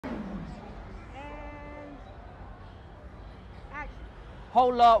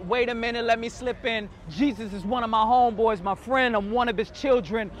Hold up, wait a minute, let me slip in. Jesus is one of my homeboys, my friend. I'm one of his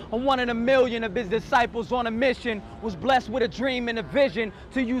children. I'm one in a million of his disciples on a mission. Was blessed with a dream and a vision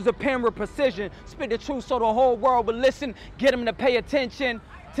to use a pen with precision. Spit the truth so the whole world would listen. Get them to pay attention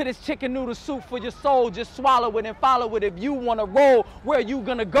to this chicken noodle soup for your soul. Just swallow it and follow it. If you want to roll, where you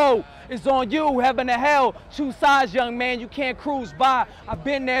gonna go? It's on you, heaven or hell. Choose sides, young man, you can't cruise by. I've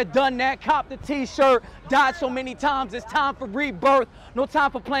been there, done that, copped the t-shirt. Died so many times, it's time for rebirth. No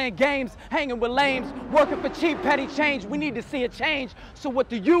time for playing games, hanging with lames. Working for cheap, petty change, we need to see a change. So what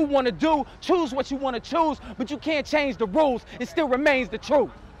do you want to do? Choose what you want to choose, but you can't change the rules. It still remains the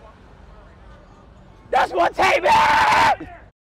truth. That's what tape is!